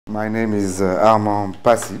My name is Armand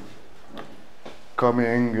Mpassy,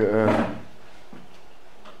 coming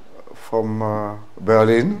from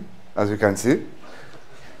Berlin, as you can see,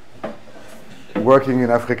 working in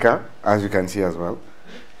Africa, as you can see as well.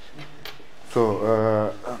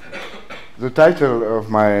 So, the title of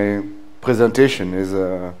my presentation is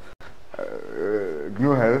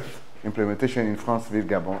GNU Health Implementation in Franceville,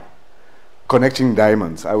 Gabon, Connecting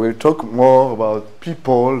Diamonds. I will talk more about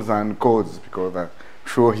people than codes, because I'm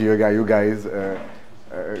sure here you guys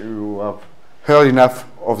you have heard enough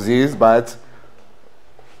of these, but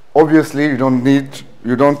obviously you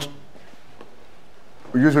don't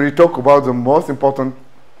usually talk about the most important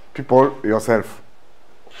people yourself.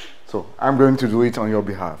 So I'm going to do it on your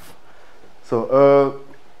behalf. So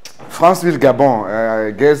Franceville, Gabon,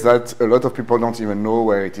 I guess that a lot of people don't even know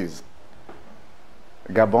where it is.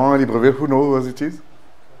 Gabon, Libreville, who knows where it is?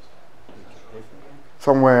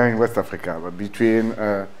 Somewhere in West Africa, but between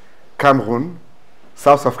Cameroon,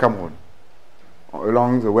 south of Cameroon,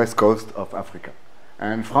 along the west coast of Africa.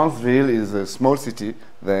 And Franceville is a small city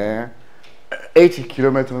there, 8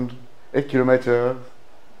 kilometers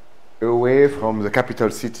away from the capital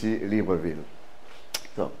city, Libreville.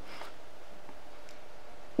 So,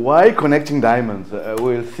 why connecting diamonds?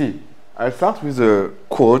 We'll see. I'll start with a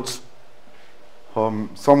quote from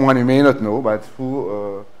someone you may not know, but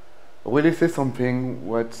who really says something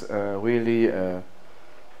what really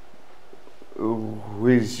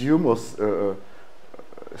resume or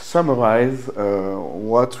summarize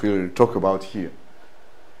what we'll talk about here.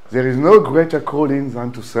 There is no greater calling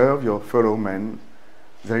than to serve your fellow men.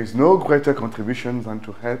 There is no greater contribution than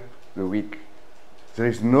to help the weak. There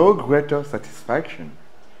is no greater satisfaction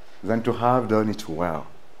than to have done it well.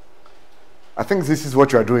 I think this is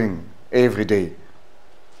what you are doing every day.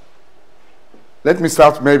 Let me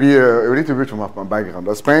start maybe a little bit from my background.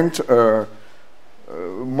 I spent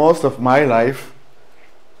most of my life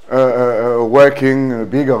working in a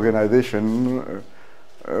big organization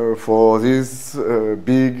for this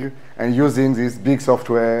big and using this big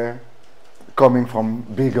software coming from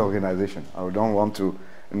big organization. I don't want to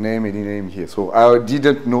name any name here. So I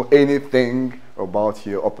didn't know anything about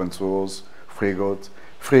here open source,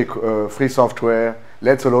 free software,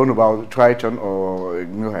 let alone about Tryton or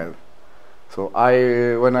GNU Health. So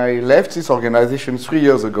when I left this organization 3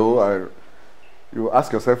 years ago, you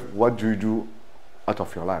ask yourself, what do you do out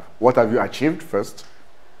of your life? What have you achieved first?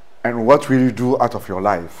 And what will you do out of your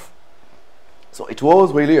life? So it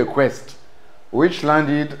was really a quest, which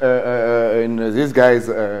landed in this guy's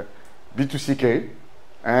B2CK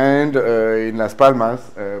and in Las Palmas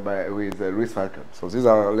with Luis Falcon. So these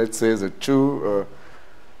are, let's say, the two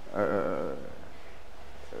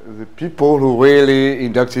the people who really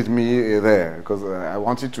inducted me there, because I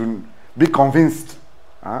wanted to be convinced.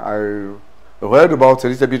 I read about a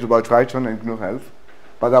little bit about Tryton and GNU Health,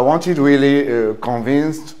 but I wanted really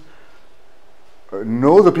convinced,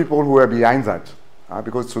 know the people who were behind that,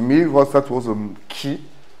 because to me that was a key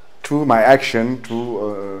to my action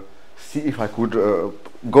to see if I could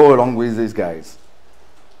go along with these guys.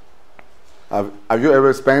 Have you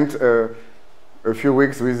ever spent a few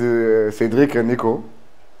weeks with Cédric and Nico?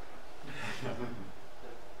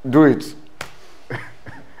 Do it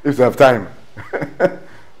if you have time.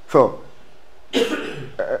 So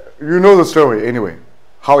you know the story anyway,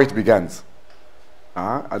 how it begins.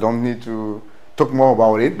 I don't need to talk more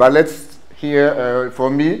about it, but let's hear for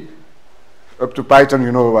me, up to Python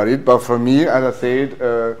you know about it, but for me, as I said,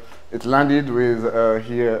 it landed with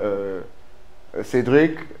here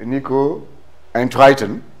Cédric, Nico, and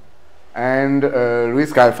Tryton, and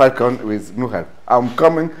Luis Falcon with GNU Health.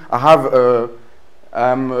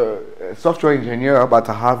 I'm a software engineer, but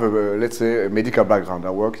I have, let's say, a medical background. I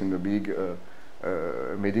work in a big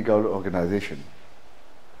medical organization.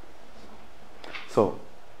 So,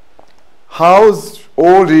 how's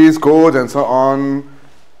all these codes and so on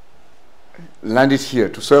landed here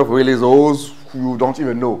to serve really those who you don't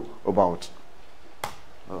even know about?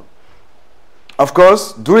 Of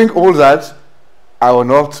course, doing all that, I will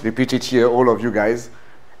not repeat it here, all of you guys.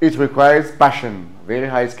 It requires passion, very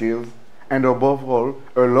high skills, and above all,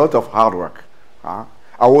 a lot of hard work. I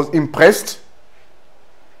was impressed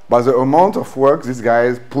by the amount of work these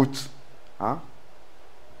guys put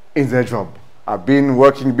in their job. I've been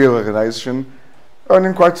working in big organization,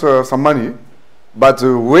 earning quite some money, but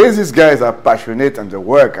the way these guys are passionate and the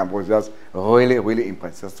work, I was just really, really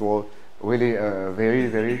impressed. That was really very,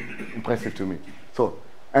 very impressive to me. So,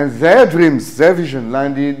 and their dreams, their vision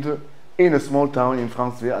landed in a small town in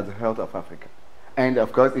Franceville at the heart of Africa. And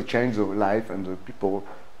of course, it changed the life and the people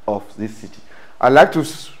of this city. I'd like to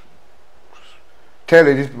tell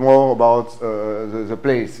a little more about the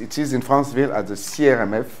place. It is in Franceville at the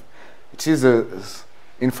CRMF. It is,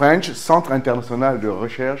 in French, Centre International de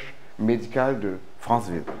Recherche Médicale de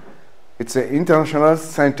Franceville. It's an international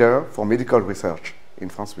center for medical research in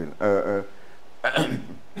Franceville.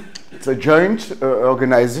 It's a joint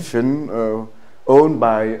organization owned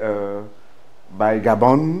by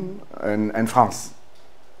Gabon and France,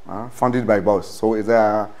 funded by both. So they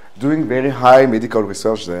are doing very high medical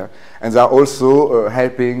research there, and they are also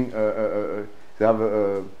helping. They have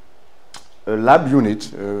a lab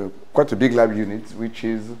unit, quite a big lab unit, which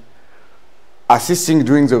is assisting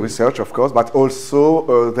doing the research, of course, but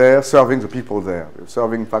also they're serving the people there,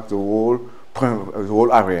 serving in fact the whole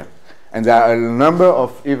area. And there are a number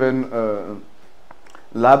of even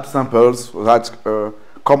lab samples that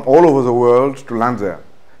come all over the world to land there.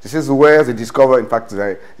 This is where they discover, in fact,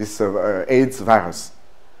 this AIDS virus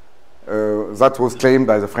that was claimed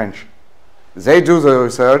by the French. They do the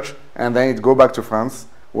research, and then it goes back to France,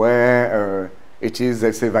 where it is,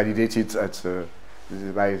 let's say, validated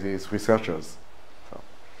by these researchers.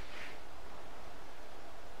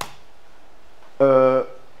 The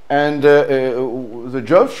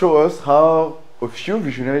job shows us how a few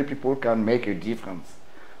visionary people can make a difference,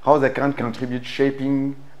 how they can contribute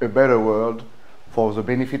shaping a better world for the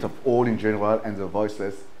benefit of all in general and the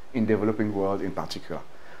voiceless in developing world in particular.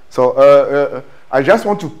 So I just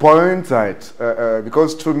want to point that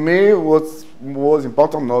because to me what's most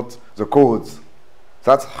important not the codes.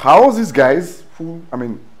 That's how these guys, who, I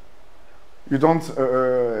mean, you don't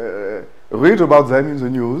read about them in the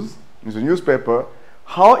news, in the newspaper,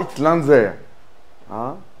 how it lands there.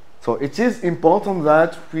 So it is important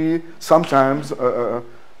that we sometimes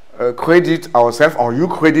credit ourselves, or you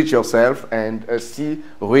credit yourself, and see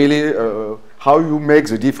really how you make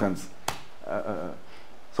the difference.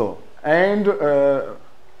 I'm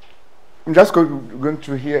just going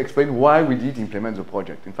to here explain why we did implement the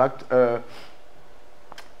project. In fact,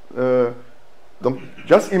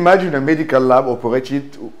 just imagine a medical lab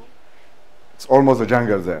operated. It's almost a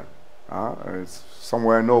jungle there. It's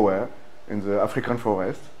somewhere nowhere in the African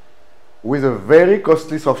forest, with a very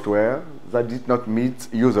costly software that did not meet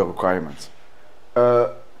user requirements.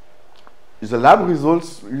 The lab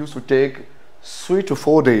results used to take 3 to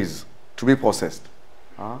 4 days to be processed,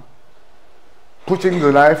 putting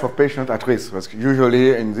the life of patients at risk, because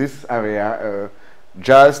usually in this area,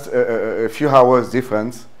 just a few hours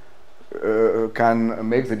difference can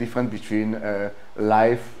make the difference between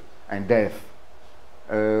life and death.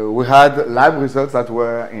 We had lab results that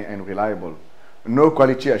were unreliable. No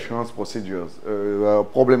quality assurance procedures.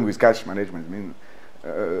 Problem with cash management. I mean,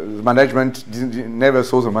 the management never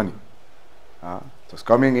saw the money. It was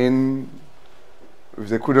coming in,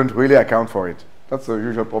 they couldn't really account for it. That's the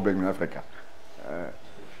usual problem in Africa.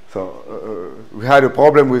 We had a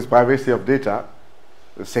problem with privacy of data,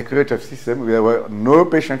 the security of system. There were no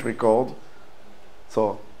patient record.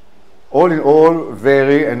 So, all in all,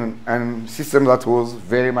 and system that was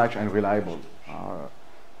very much unreliable,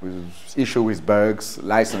 with issue with bugs,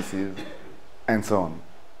 licenses, and so on.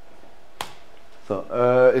 So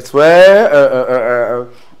it's where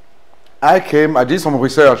I did some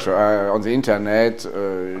research on the internet,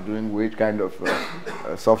 doing which kind of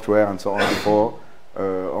software and so on before,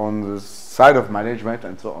 on the side of management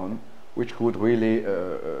and so on, which could really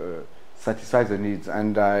satisfy the needs.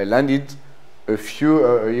 And I landed a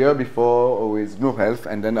year before with GNU Health,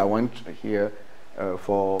 and then I went here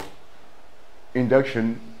for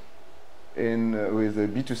induction in with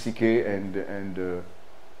B2CK and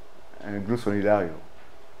GNU Solidario,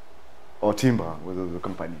 or Timbra was the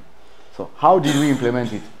company. So how did we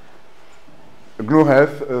implement it? GNU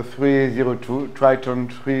Health 3.02, Tryton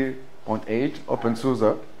 3.8, open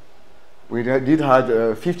source. We did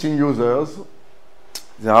had 15 users.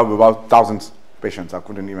 There are about 1,000 patients. I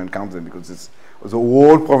couldn't even count them because it's the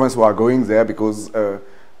whole province were going there, because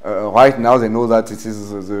right now they know that it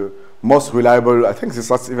is the most reliable, I think this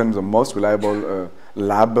is even the most reliable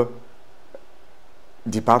lab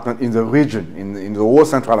department in the region, in the whole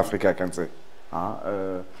Central Africa, I can say.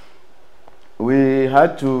 We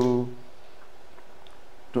had to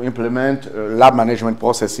implement lab management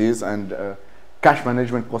processes and cash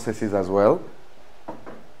management processes as well.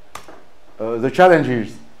 The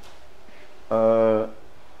challenges, at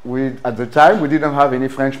the time we didn't have any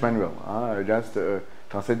French manual. I just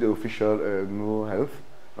translated the official GNU Health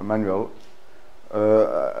manual.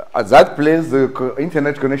 At that place, the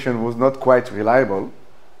internet connection was not quite reliable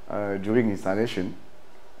during installation.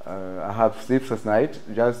 I have sleepless night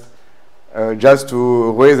just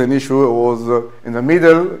to raise an issue. It was in the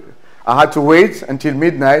middle. I had to wait until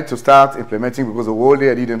midnight to start implementing, because the whole day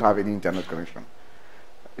I didn't have any internet connection.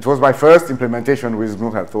 it was my first implementation with GNU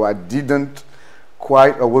Health, so I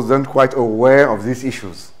wasn't quite aware of these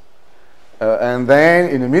issues. And then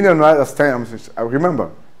in the middle of time, I remember,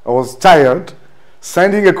 I was tired,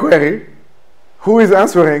 sending a query. Who is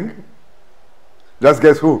answering? Just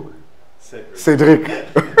guess who? Cedric.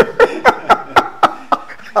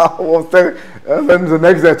 I was telling, and then the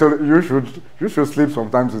next day I told him, you should sleep from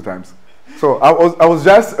time to time. So I was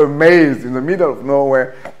just amazed in the middle of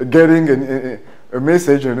nowhere, getting a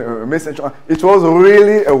message and a message. It was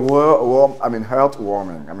really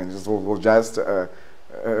heartwarming. I mean, it was just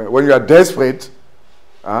when you are desperate,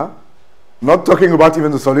 not talking about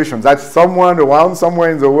even the solutions. That someone around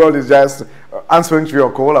somewhere in the world is just answering to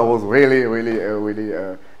your call. I was really,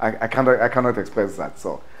 I cannot express that.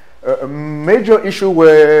 So a major issue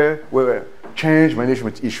were change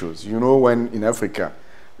management issues. You know, when in Africa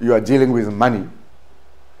you are dealing with money,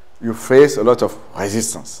 you face a lot of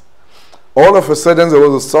resistance. All of a sudden, there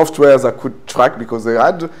was a software that could track, because they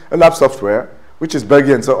had a lab software, which is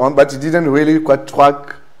buggy and so on, but it didn't really quite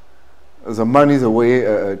track the money the way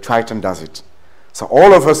Tryton does it. So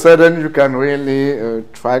all of a sudden, you can really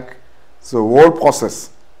track the whole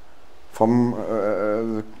process from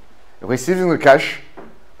receiving the cash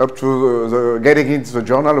up to getting into the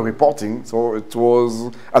journal reporting. So it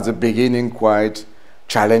was, at the beginning, quite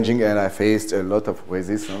challenging, and I faced a lot of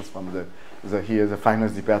resistance from the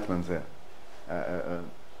finance department there.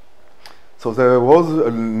 So there was a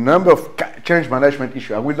number of change management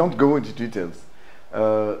issues. I will not go into details.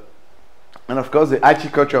 And of course, the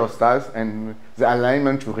IT culture of styles and the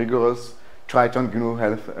alignment to rigorous Tryton GNU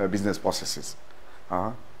Health business processes.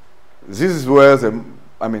 This is where the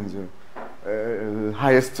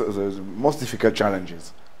highest, the most difficult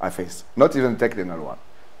challenges I faced. Not even technical one.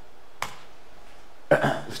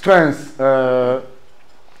 Strengths.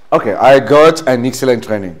 Okay, I got an excellent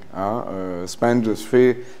training. Spent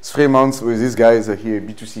three months with these guys here,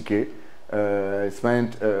 B2CK.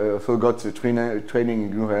 Also got training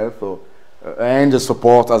in GNU Health. So, and the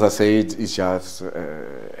support, as I said, is just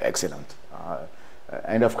excellent.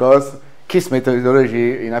 And of course, KISS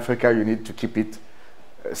methodology in Africa, you need to keep it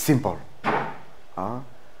simple.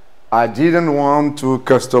 I didn't want to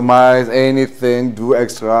customize anything, do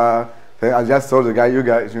extra. I just told the guy, you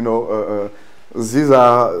guys, you know, these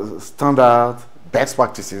are standard best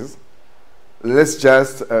practices. Let's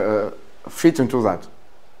just fit into that.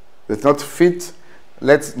 Let's not fit,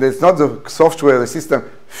 let's not the software, the system,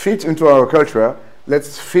 fit into our culture.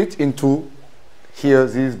 Let's fit into here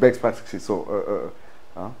these best practices. So,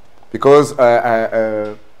 because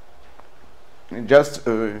just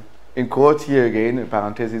in quote here again, in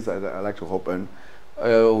parentheses, I like to open.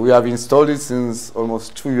 We have installed it since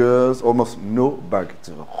almost 2 years, almost no bug. It's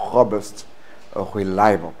robust,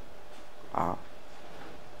 reliable. And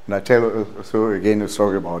I tell also again a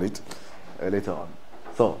story about it later on.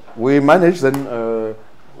 So we managed then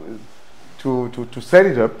to set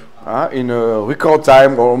it up in a record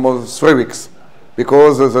time, almost 3 weeks,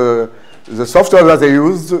 because the software that they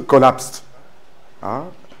used collapsed.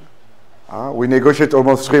 We negotiated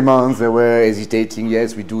almost 3 months. They were hesitating.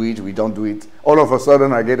 Yes, we do it. We don't do it. All of a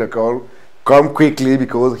sudden, I get a call. Come quickly,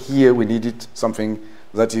 because here we needed something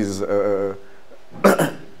that is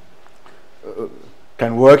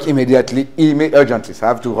can work immediately, urgently. So I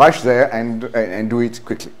have to rush there and do it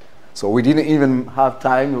quickly. So we didn't even have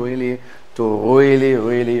time really to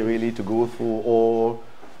go through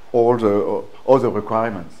all the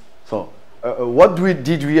requirements. So what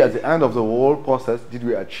did we at the end of the whole process did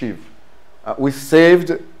we achieve? We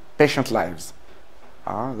saved patient lives.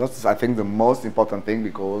 That's, I think, the most important thing,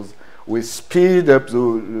 because we speed up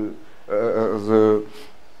the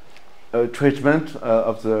treatment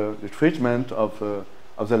of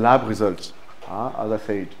the lab results. As I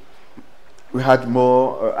said, we had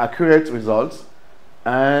more accurate results,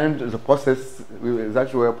 and the process,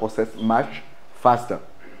 that were processed much faster.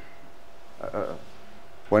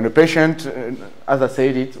 When the patient, as I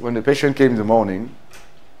said it, when the patient came in the morning,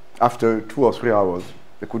 after 2 or 3 hours,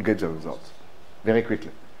 they could get the results very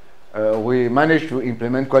quickly. We managed to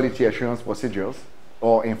implement quality assurance procedures,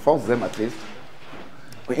 or enforce them at least.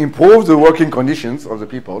 We improved the working conditions of the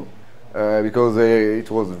people, because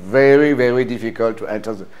it was very difficult to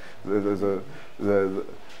enter the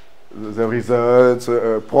results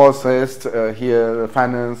processed here,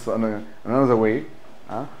 finance on another way.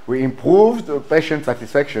 We improved the patient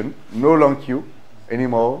satisfaction, no long queue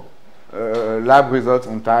anymore. Lab results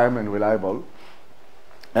on time and reliable,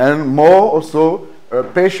 and more also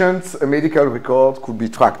patients' medical records could be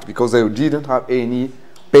tracked, because they didn't have any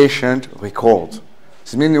patient record.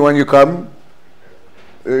 This means when you come,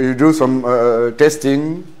 you do some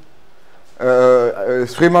testing,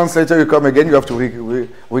 3 months later you come again, you have to redo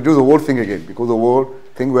the whole thing again because the whole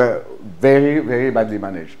thing were very, very badly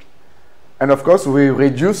managed. And of course, we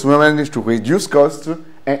managed to reduce costs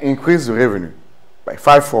and increase the revenue by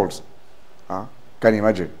 5-fold. Can you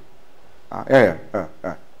imagine?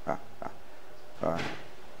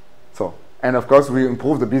 So, and of course, we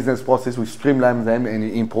improve the business process, we streamline them, and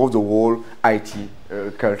improve the whole IT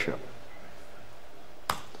culture.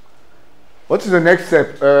 What is the next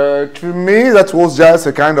step? To me, that was just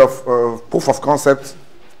a kind of proof of concept.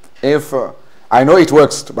 If I know it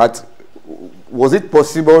works, but was it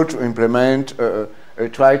possible to implement a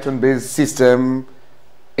Tryton-based system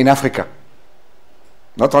in Africa?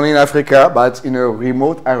 Not only in Africa, but in a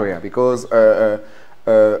remote area, because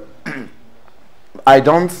I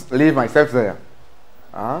don't live myself there.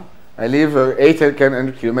 I live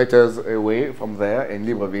 800 kilometers away from there in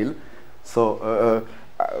Libreville. So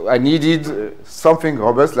I needed something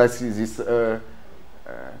robust like this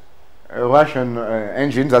Russian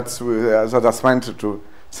engine that are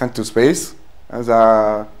sent to space. As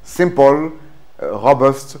a simple,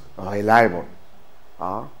 robust, reliable.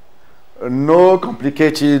 No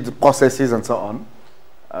complicated processes and so on.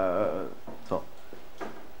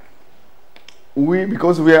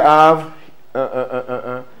 Because we have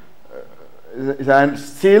there are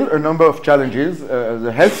still a number of challenges.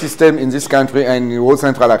 The health system in this country and in all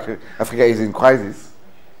Central Africa is in crisis.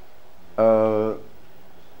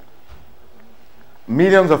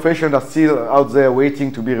 Millions of patients are still out there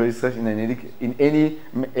waiting to be registered in any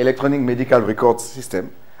electronic medical record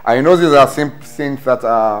system. I know these are things that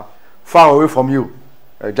are far away from you.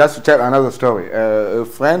 Just to tell another story, a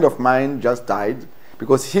friend of mine just died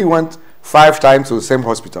because he went 5 times to the same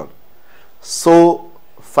hospital. So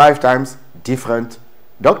 5 times different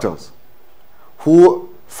doctors who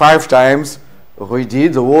 5 times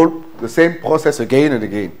redid the same process again and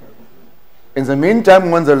again. In the meantime,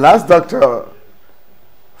 when the last doctor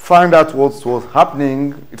found out what was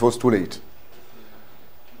happening, it was too late.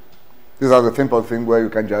 These are the simple things where you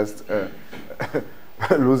can just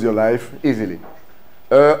lose your life easily.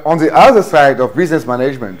 On the other side of business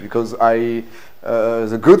management, because the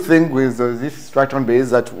good thing with this Tryton base is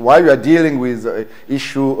that while you are dealing with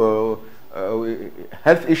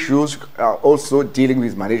health issues, are also dealing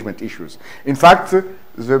with management issues. In fact,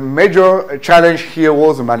 the major challenge here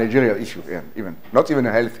was a managerial issue, not even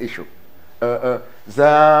a health issue. There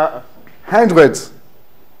are hundreds,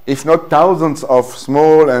 if not thousands, of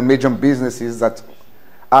small and medium businesses that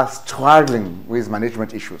are struggling with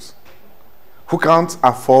management issues, who can't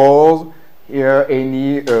afford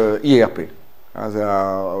any ERP. I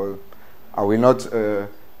will not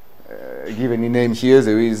give any name here.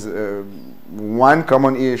 There is one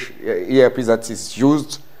common ERP that is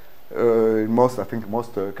used in most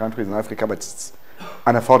countries in Africa, but it's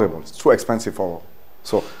unaffordable. It's too expensive for all.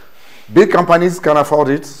 So big companies can afford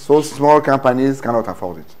it, so small companies cannot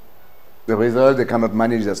afford it. The result, they cannot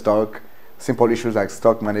manage their stock. Simple issues like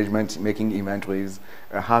stock management, making inventories,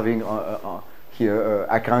 having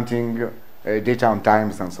accounting data on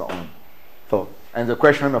times and so on. So, and the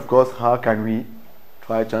question, of course, how can we,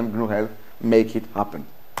 Tryton, GNU Health, make it happen?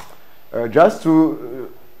 Just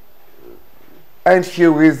to end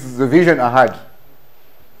here with the vision I had,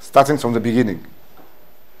 starting from the beginning.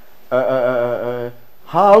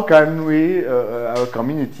 How can we, our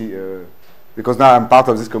community, because now I'm part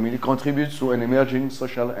of this community, contribute to an emerging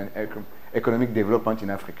social and economic development in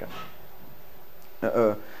Africa?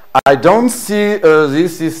 I don't see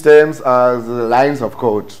these systems as lines of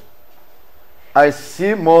code. I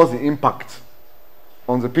see more the impact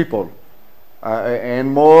on the people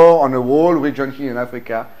and more on the whole region here in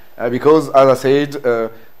Africa because, as I said,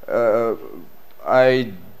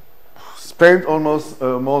 I spent almost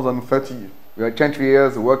more than 20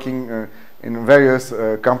 years working in various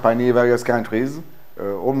companies, various countries,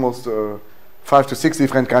 almost 5 to 6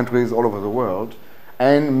 different countries all over the world.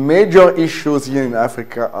 And major issues here in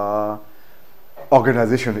Africa are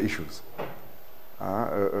organizational issues,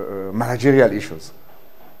 managerial issues.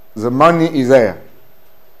 The money is there,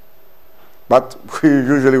 but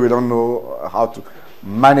usually we don't know how to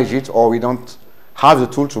manage it, or we don't have the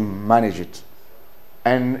tool to manage it.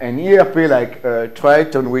 And an ERP like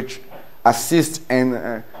Tryton, which assists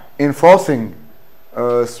in enforcing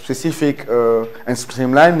specific and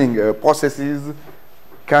streamlining processes,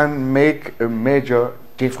 can make a major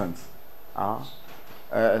difference.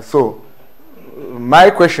 So my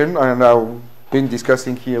question, and I've been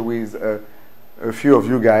discussing here with a few of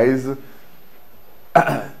you guys,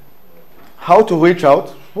 how to reach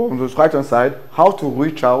out from the Tryton side, how to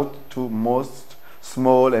reach out to most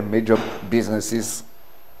small and major businesses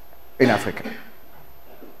in Africa.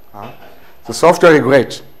 The software is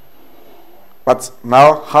great, but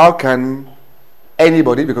now how can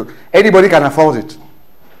anybody, because anybody can afford it,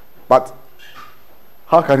 but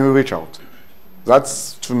how can we reach out?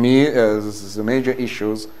 That's, to me, the major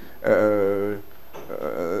issues, the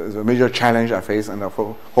major challenge I face, and I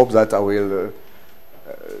hope that I will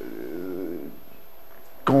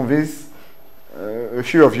convince a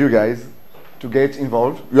few of you guys to get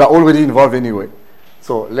involved. You are already involved anyway,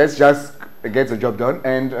 so let's just get the job done.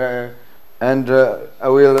 And I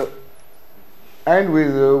will end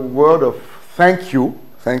with a word of thank you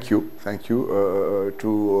to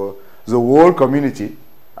the whole community.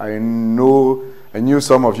 I knew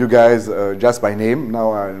some of you guys just by name.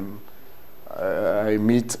 Now I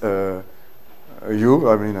meet you.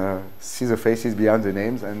 I mean, see the faces behind the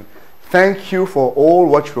names, and thank you for all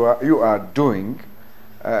what you are doing.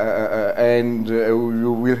 And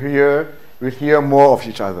you will hear more of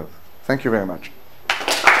each other. Thank you very much.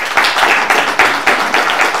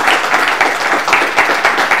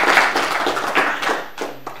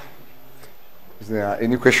 If there are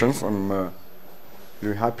any questions, I'm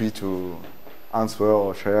really happy to answer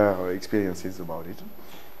or share experiences about it.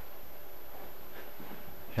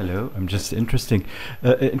 Hello, I'm just interested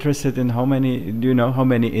in how many, do you know how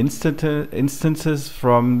many instances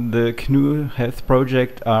from the GNU Health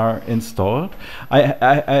project are installed? I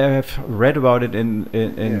have read about it in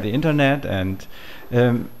the internet, and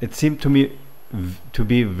it seemed to me to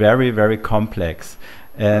be very, very complex.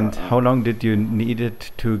 And how long did you need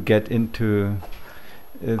it to get into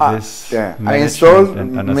this? I installed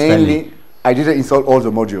mainly, I didn't install all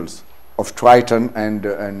the modules of Tryton and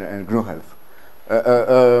GNU Health.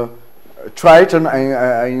 Tryton,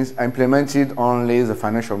 I implemented only the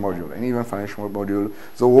financial module, and even financial module,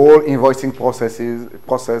 the whole invoicing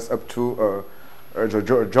process up to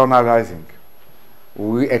the journalizing.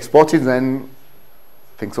 We exported then,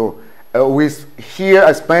 I think so. With here,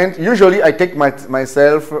 I spent, usually I take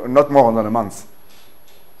myself not more than a month.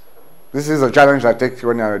 This is a challenge I take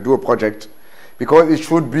when I do a project, because it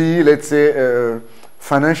should be, let's say,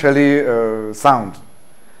 financially sound.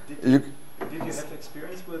 Did you have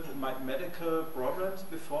experience with medical problems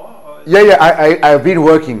before? Or I've been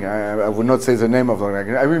working. I would not say the name of the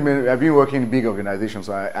organization. I've been working in big organizations.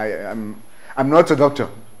 So I'm not a doctor,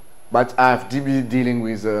 but I've been dealing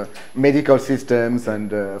with medical systems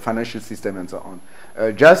and financial systems and so on.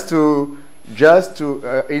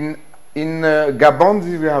 In Gabon,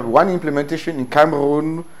 we have one implementation. In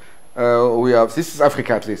Cameroon, we have, this is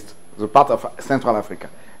Africa at least, the part of Central Africa.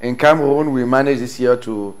 In Cameroon, we managed this year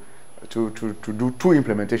to do 2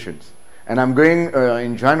 implementations. And I'm going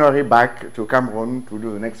in January back to Cameroon to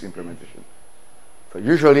do the next implementation. So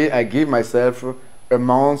usually I give myself a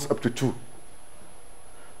month up to 2.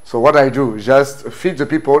 So what I do is just feed the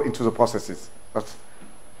people into the processes.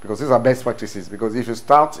 Because these are best practices. Because if you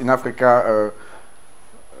start in Africa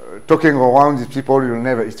talking around these people, it will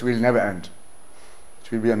never end.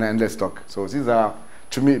 It will be an endless talk. So these are,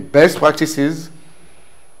 to me, best practices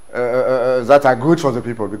that are good for the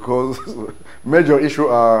people, because major issue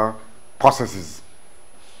are processes.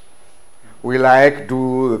 We like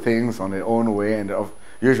do the things on their own way, and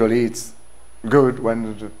usually it's good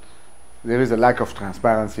when there is a lack of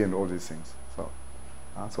transparency and all these things.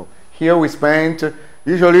 So here we spent,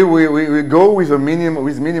 usually we go with minimal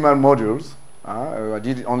modules. I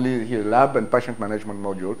did only here lab and patient management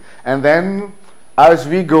module, and then as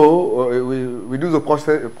we go, we do the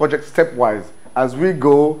project stepwise. As we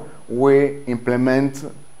go, we implement,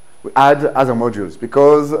 we add other modules,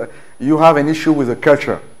 because you have an issue with the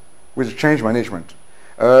culture, with change management.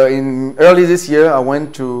 In early this year, I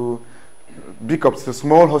went to Bicops, a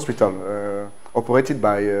small hospital operated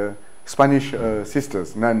by Spanish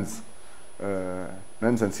sisters, nuns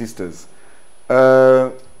and sisters.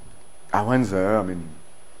 I went there, I mean,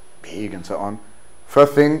 big and so on.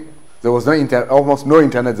 First thing, there was almost no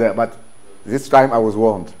internet there, but this time I was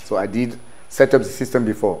warned, so I did set up the system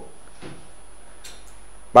before.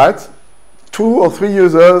 But 2 or 3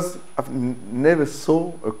 users have never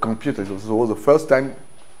saw a computer. So it was the first time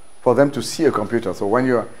for them to see a computer. So when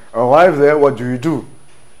you arrive there, what do you do?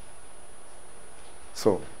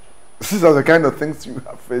 So these are the kind of things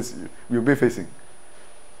you'll be facing.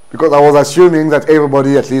 Because I was assuming that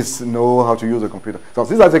everybody at least know how to use a computer. So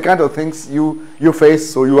these are the kind of things you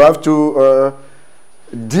face. So you have to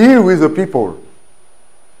deal with the people.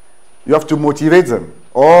 You have to motivate them.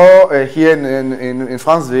 Or here in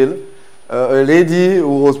Franceville, a lady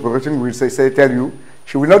who was working will tell you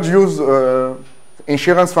she will not use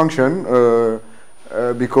insurance function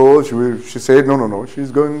because she said no, she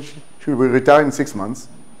will retire in 6 months.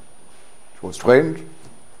 She was trained.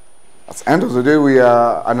 At the end of the day, we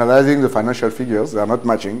are analyzing the financial figures. They are not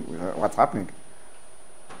matching what's happening.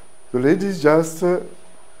 The ladies just,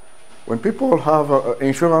 when people have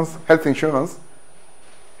insurance, health insurance,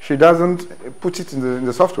 she doesn't put it in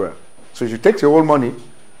the software. So she takes your whole money.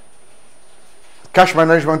 Cash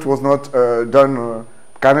management was not done.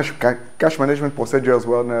 Cash management procedures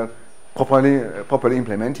were not properly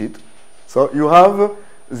implemented. So you have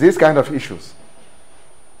these kind of issues.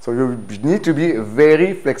 So you need to be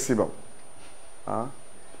very flexible.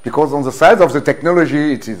 Because on the side of the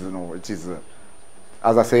technology, it is,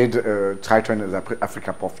 as I said, Tryton is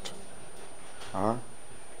Africa Poft. I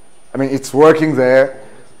mean, it's working there.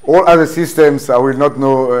 All other systems, I will not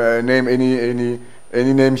know name any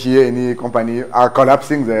name here, any company, are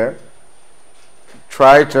collapsing there.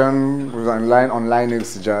 Tryton with online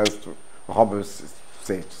is just robust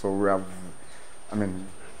state. So we have, I mean,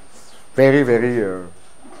 very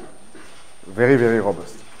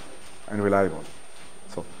robust and reliable.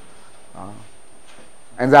 So,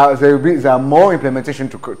 and there are more implementation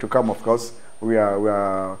to come. Of course, we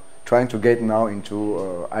are trying to get now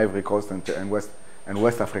into Ivory Coast and West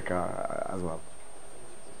Africa as well.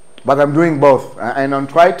 But I'm doing both. And on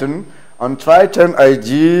Tryton I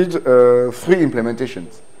did 3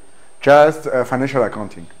 implementations. Just financial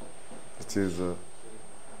accounting. It is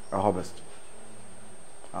robust.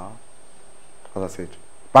 As I said.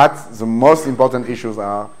 But the most important issues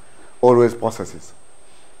are always processes.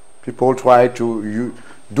 People try to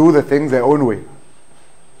do the things their own way.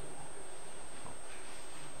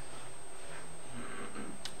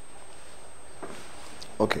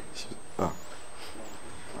 Okay.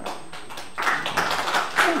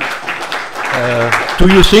 Do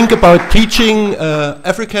you think about teaching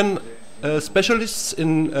African specialists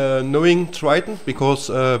in knowing Tryton? Because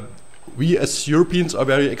we as Europeans are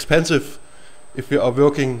very expensive if we are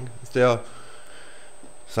working there.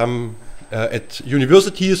 Some at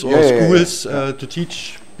universities or schools to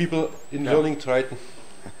teach people in learning Tryton.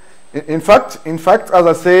 In fact, as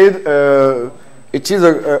I said, it is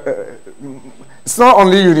it's not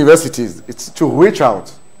only universities. It's to reach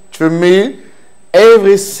out. To me,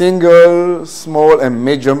 every single small and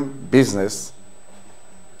medium business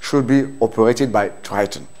should be operated by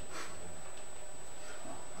Tryton.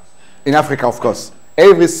 In Africa, of course.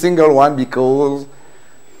 Every single one, because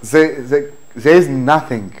there is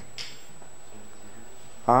nothing.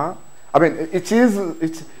 I mean, it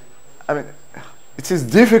is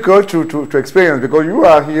difficult to experience, because you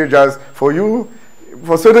are here just, for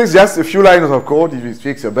certain it's just a few lines of code if you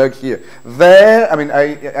fix a bug here. There, I mean,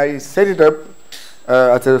 I set it up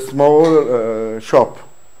at a small shop.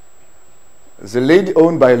 The lady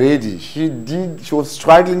owned by a lady, she was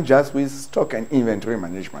struggling just with stock and inventory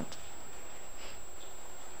management.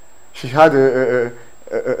 She had a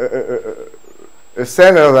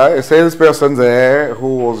salesperson there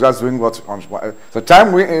who was just doing what the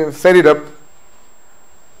time we set it up,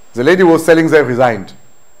 the lady was selling there resigned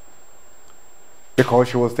because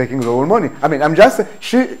she was taking the whole money. I mean, a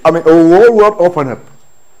whole world opened up.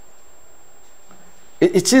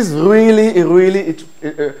 It is really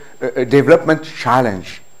a development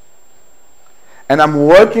challenge. And I'm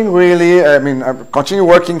working really, I'm continue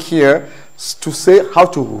working here to say how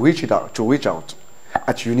to reach out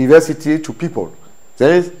at university to people.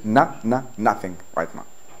 There is nothing right now.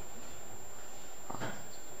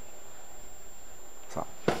 So,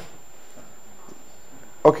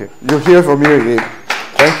 okay, you hear from me again.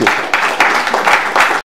 Thank you.